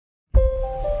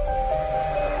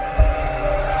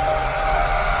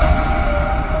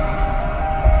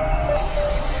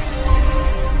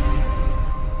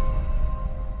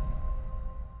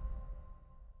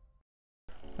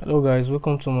Hello guys,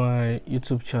 welcome to my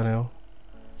YouTube channel.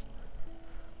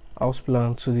 House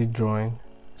plan 2D drawing.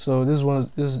 So this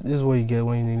is what you get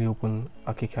when you need to open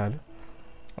Archicad.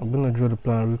 I'm gonna draw the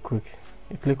plan real quick.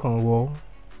 You click on wall,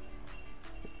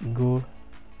 you go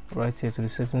right here to the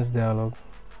settings dialog,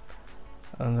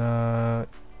 and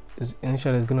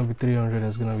initially it's gonna be 300.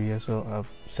 It's gonna be here, so I've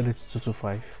set it to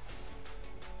 225.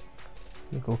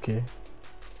 Click OK,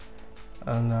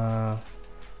 and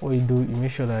what you do, you make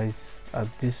sure that it's at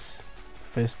this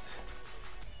first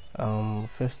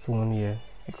one here.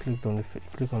 You click on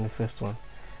the first one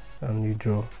and you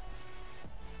draw.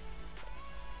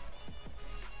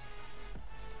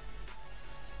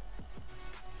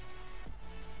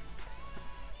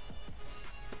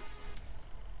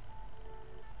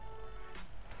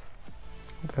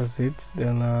 That's it.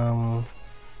 Then I'm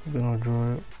gonna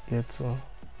draw here too.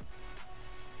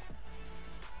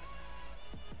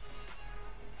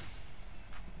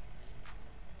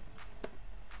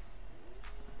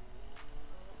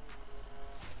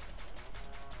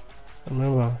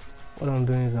 Remember, what I'm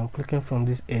doing is I'm clicking from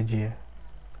this edge here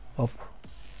up,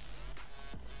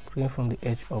 clicking from the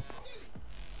edge up.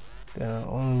 Then I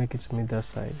want to make it to meet that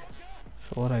side.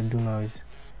 So what I do now is,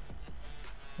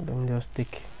 let me just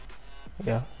take,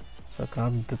 yeah, so I can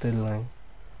have the dotted line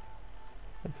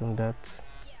like on that,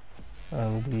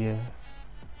 and yeah.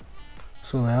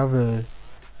 So I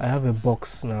have a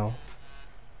box now.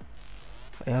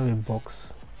 I have a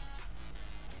box.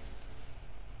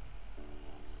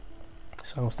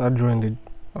 So I'll start drawing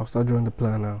the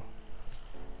plan now.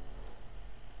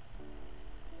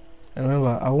 And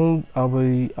remember,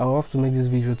 I'll have to make this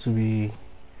video to be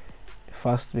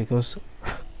fast because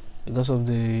of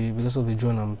the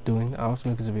drawing I'm doing. I have to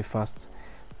make it to be fast.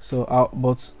 So I'm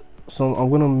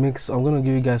gonna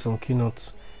give you guys some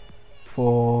keynotes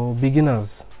for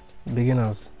beginners.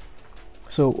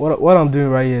 So what I'm doing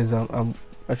right here is I'm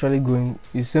actually going,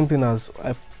 it's same thing as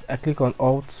I click on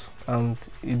Alt and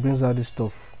it brings out this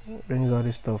stuff.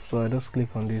 So I just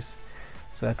click on this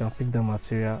so I can pick the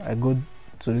material. I go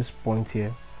to this point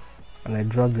here and I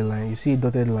drag the line. You see a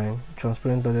dotted line,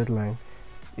 transparent dotted line.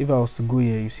 If I was to go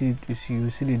here, you see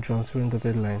the transparent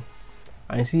dotted line,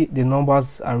 and you see the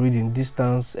numbers are reading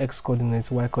distance, x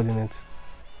coordinates, y coordinates.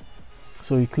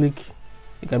 So you click,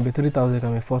 it can be 3000, it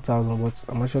can be 4000, but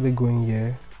I'm actually going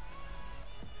here.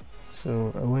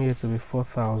 So I want here to be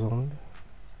 4000.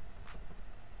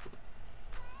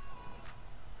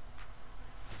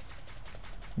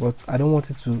 But I don't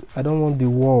want the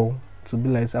wall to be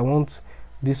like this. I want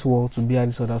this wall to be at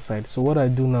this other side. So what I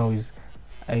do now is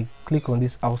I click on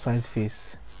this outside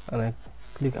face and I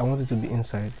want it to be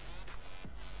inside,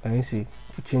 and you see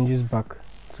it changes back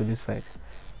to this side.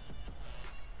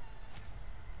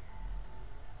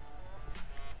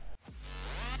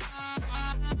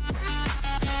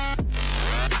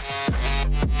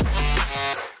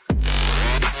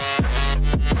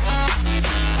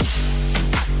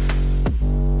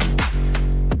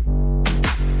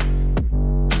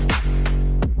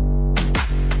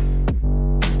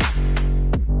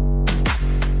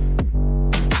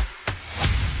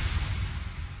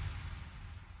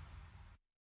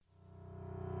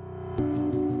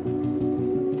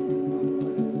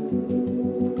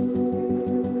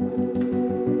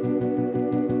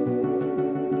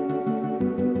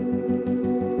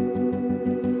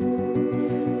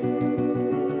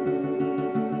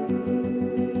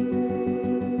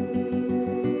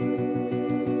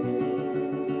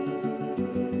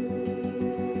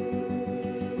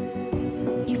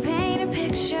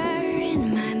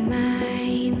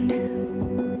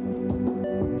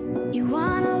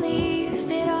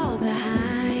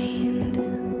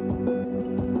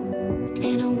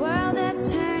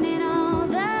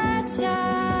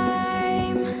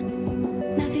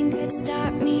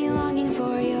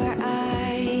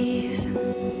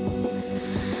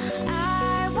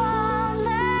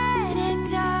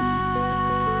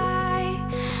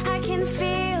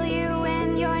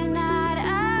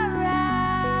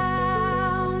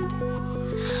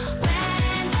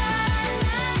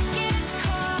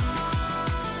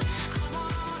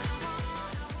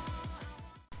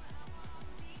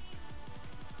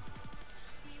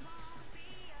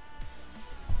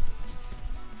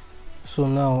 So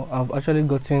now I've actually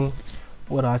gotten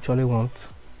what I actually want.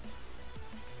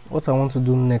 What I want to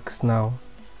do next now,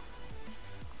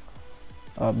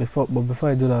 before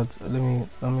I do that, let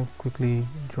me quickly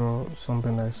draw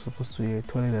something that's supposed to be here,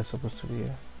 toilet that's supposed to be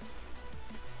here.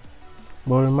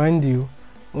 But remind you,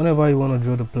 whenever you want to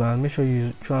draw the plan, make sure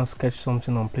you try and sketch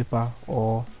something on paper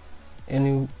or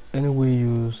any way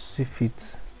you see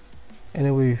fit,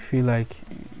 any way you feel like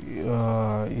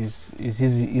is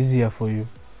easier for you.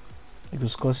 you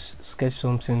could sketch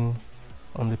something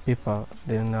on the paper,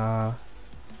 then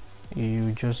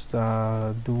you just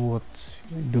do what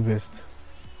you do best.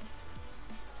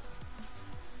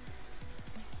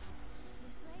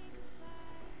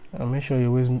 And make sure you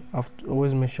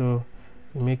always make sure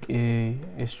you make a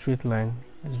straight line.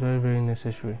 It's very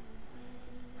necessary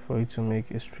for you to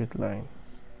make a straight line.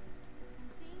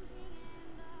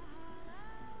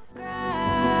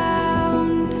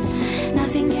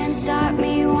 Nothing can stop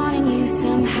me wanting you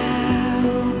somehow.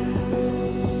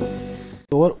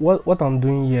 So what I'm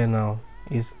doing here now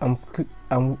is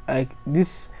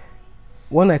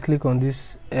when I click on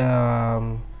this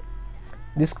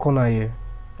this corner here,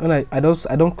 when I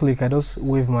don't click, I just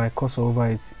wave my cursor over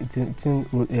it.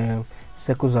 It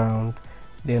circles around.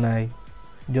 Then I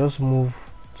just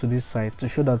move to this side to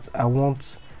show that I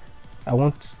want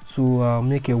to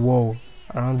make a wall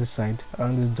around this side,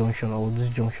 around this junction or this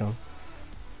junction.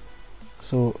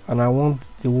 So, and I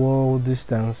want the wall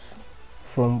distance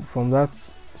from that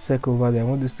circle over there. I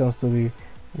want distance to be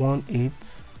 1/8.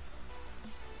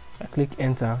 I click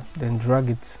enter, then drag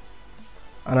it,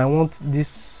 and I want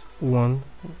this wall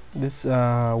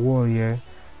here,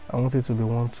 I want it to be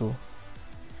 1/2.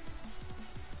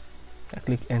 I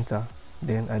click enter,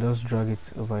 then I just drag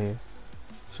it over here,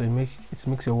 so it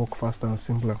makes your work faster and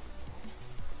simpler.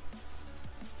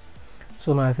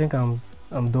 So now I think I'm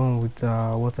done with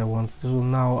what I want. So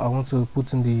now I want to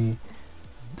put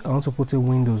in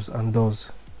windows and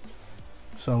doors.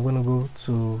 So I'm going to go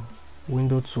to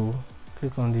window tool,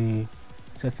 click on the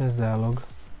settings dialog,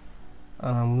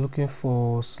 and I'm looking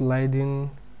for sliding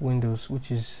windows,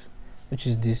 which is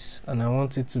this, and I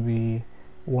want it to be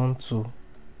 1/2.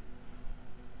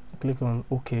 Click on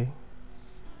OK,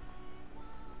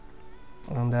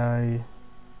 and I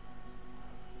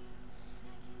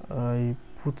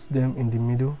put them in the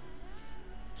middle.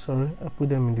 I put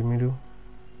them in the middle.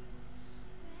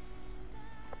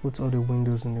 Put all the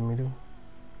windows in the middle.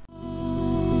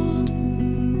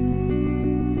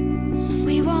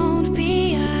 We won't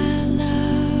be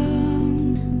alone.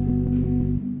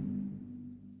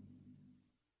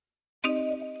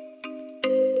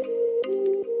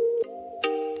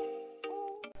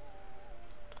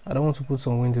 I don't want to put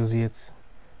some windows yet.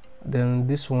 Then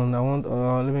this one, I want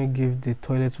let me give the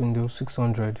toilet window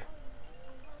 600.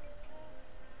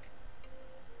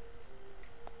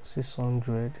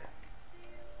 600.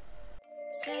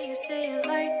 Say it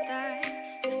like that.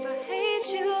 If I hate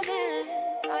you, then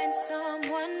find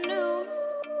someone new.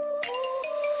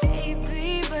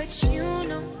 Baby, but you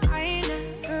know I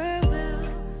never will.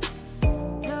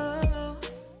 No.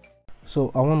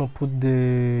 So I want to put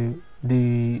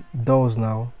the doors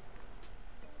now.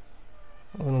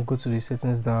 I'm going to go to the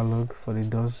settings dialog for the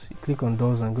doors. You click on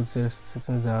doors and go to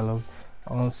settings dialog.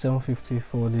 I want 750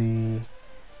 for the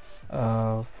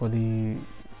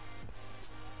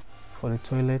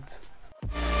toilet.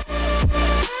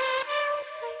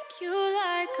 Take you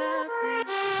like a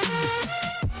baby.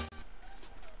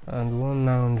 And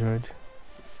 1900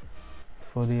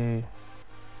 for the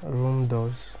room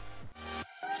doors.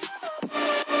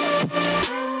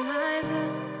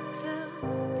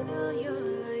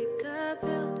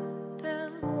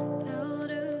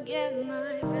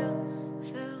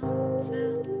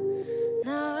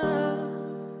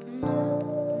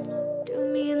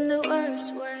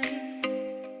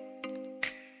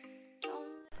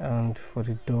 And for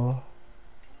the door,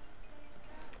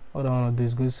 what I want to do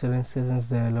is go to settings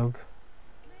dialog.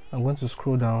 I'm going to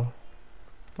scroll down.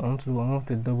 I want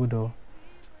the double door.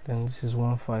 Then this is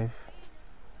 1.5.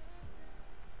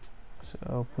 So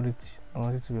I'll put it. I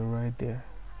want it to be right there,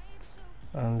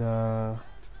 and a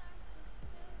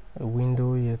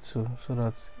window here too, so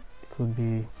that it could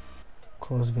be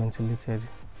cross ventilated.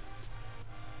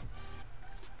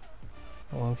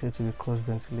 I want it to be cross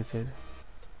ventilated.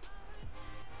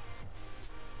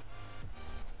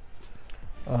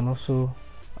 And also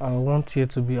I want here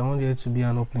to be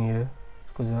an opening here,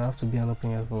 because I have to be an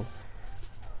opening here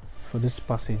for this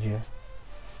passage here.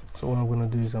 So what I'm going to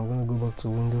do is I'm going to go back to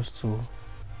Windows tool,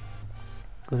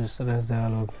 go to settings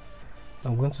dialog.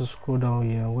 I'm going to scroll down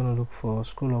here. I'm going to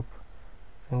scroll up.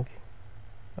 I think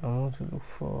I want to look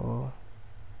for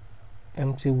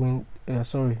empty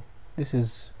sorry, this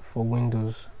is for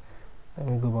Windows. Let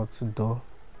me go back to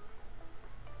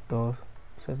door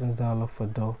settings dialog for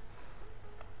door.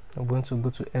 I'm going to go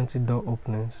to empty door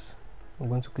openings. I'm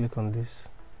going to click on this,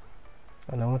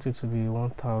 and I want it to be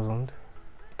 1000.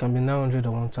 It can be 900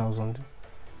 or 1000.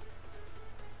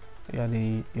 You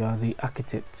are the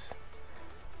architect.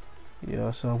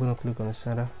 Yeah, so I'm going to click on the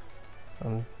center,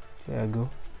 and there I go.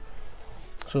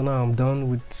 So now I'm done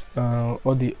with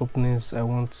all the openings. I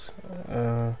want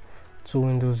 2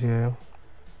 windows here,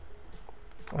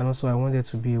 and also I want there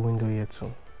to be a window here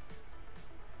too.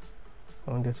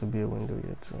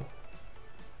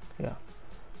 Yeah,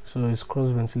 so it's cross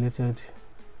ventilated.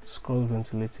 So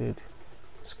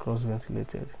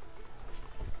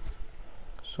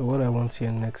what I want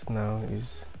here next now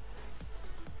is,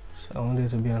 so I want there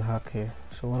to be an arc here.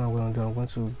 So what I'm going to do, I'm going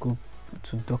to go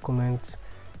to document.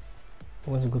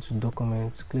 I'm going to go to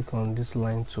document, click on this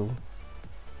line tool,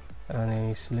 and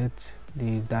I select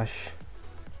the dash.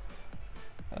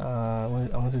 I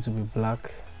want it to be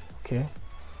black. Okay,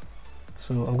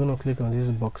 so I'm going to click on this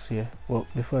box here. Well,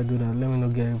 before I do that, let me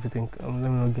not get everything, let me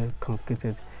not get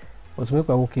complicated. But to make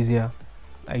my work easier,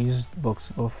 I use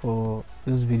box, but for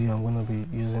this video I'm going to be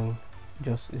using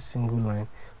just a single line.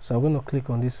 So I'm going to click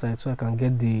on this side so I can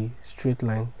get the straight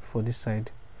line for this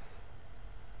side.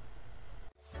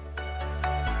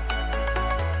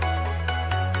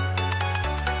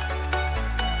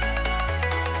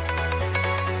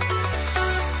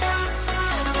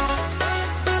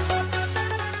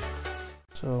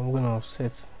 So I'm going to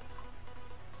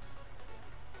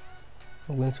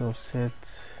offset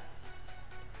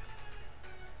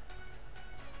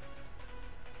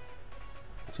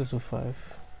 2 to 5,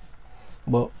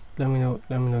 but let me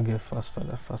not get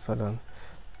faster than.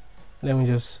 Let me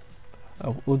just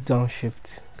hold down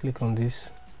shift, click on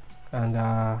this, and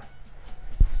I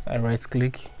right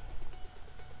click,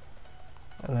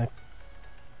 and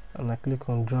I click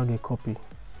on drag a copy.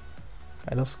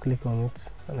 I just click on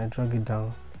it and I drag it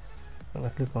down, and I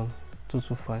click on 2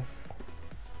 to 5.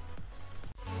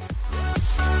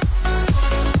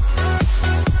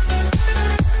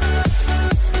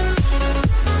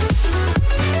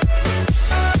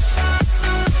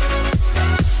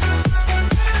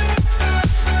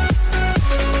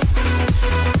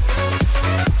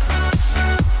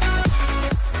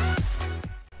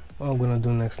 What I'm gonna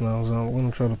do next now is I'm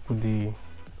gonna try to put the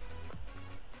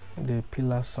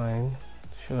pillar sign,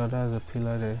 show that there's a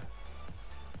pillar there.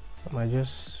 I might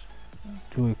just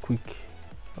do a quick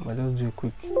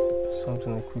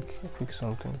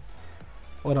something.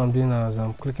 What I'm doing now is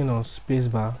I'm clicking on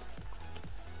spacebar.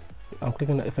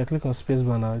 If I click on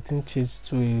spacebar now, it changes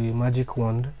to a magic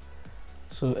wand.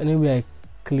 So anywhere I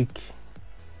click,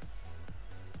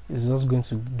 it's just going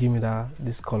to give me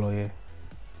this color here.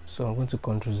 So I'm going to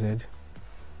Ctrl Z.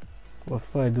 But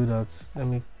before I do that, let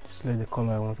me select the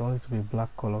color I want. I want it to be a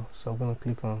black color. So I'm going to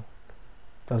click on.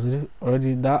 That's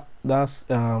already that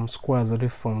square has already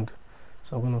formed.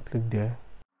 So I'm going to click there.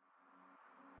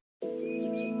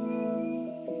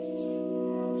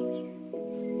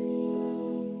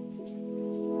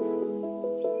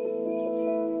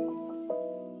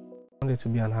 I want it to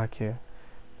be an arc here,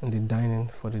 and the dining,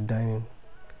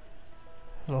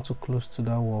 not too close to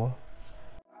that wall.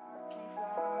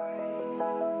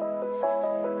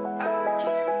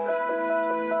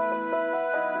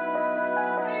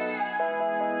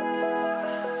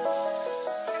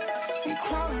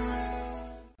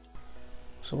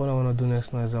 So what I want to do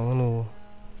next now is I want to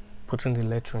put in the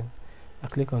lettering. I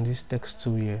click on this text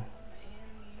tool here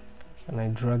and I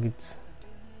drag it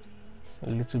a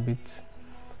little bit,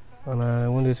 and I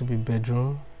want it to be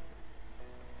bedroom.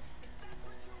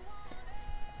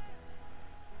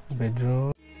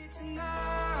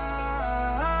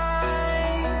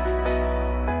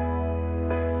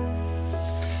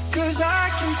 Cause I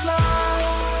can fly,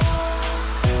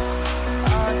 I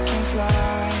can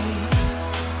fly,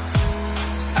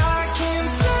 I can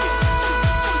fly,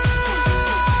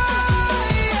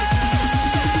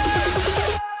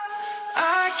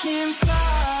 I can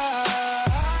fly.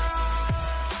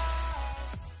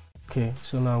 Okay,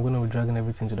 so now I'm going to be dragging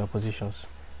everything to the positions.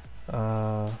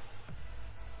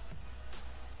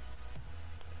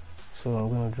 So I'm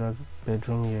going to drag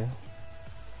bedroom here,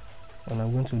 and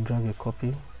I'm going to drag a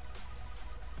copy.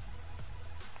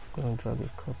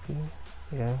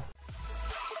 Yeah.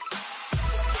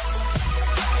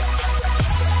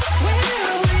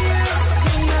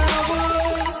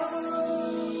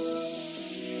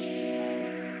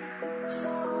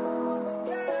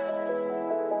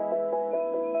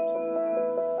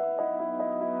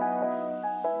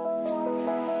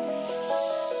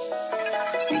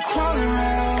 I'm crawling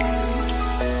around,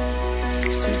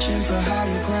 searching for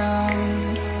higher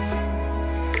ground.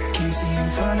 Can't see in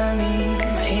front of me,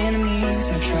 my enemies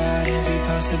have tried every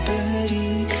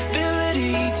possibility.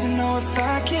 Ability to know if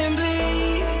I can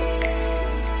bleed.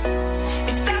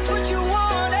 If that's what you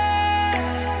wanted,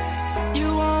 you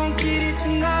won't get it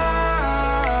tonight.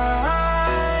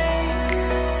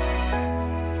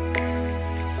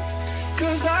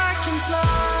 Cause I can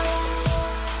fly,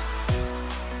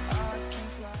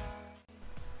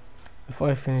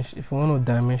 before I finish, if I want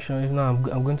to dimension, if now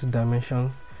I'm going to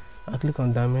dimension, I click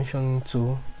on dimension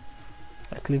tool,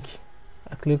 I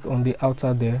click on the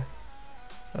outer there,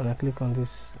 and I click on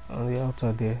this on the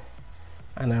outer there,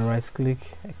 and I right click,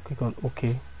 I click on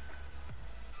OK.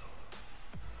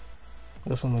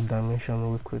 Just want to dimension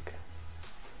real quick.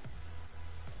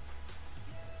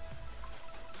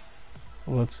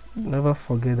 But never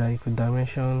forget that you could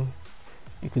dimension,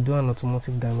 you could do an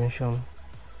automatic dimension.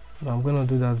 But I'm gonna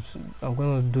do that. I'm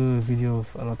gonna do a video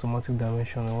of an automatic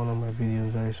dimension in one of my videos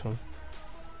very soon.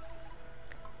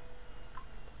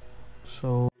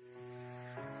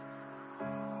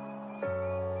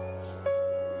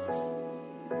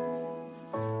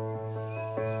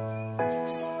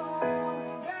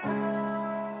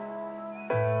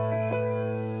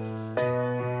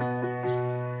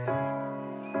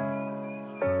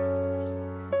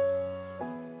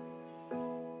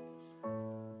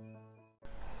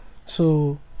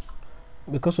 So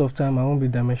because of time I won't be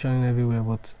dimensioning everywhere,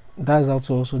 but that is how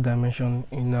to also dimension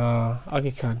in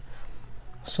Archicad.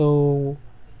 So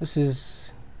this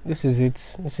is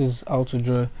it. This is how to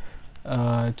draw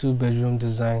a 2-bedroom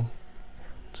design,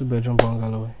 2-bedroom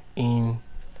bungalow in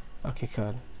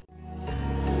Archicad.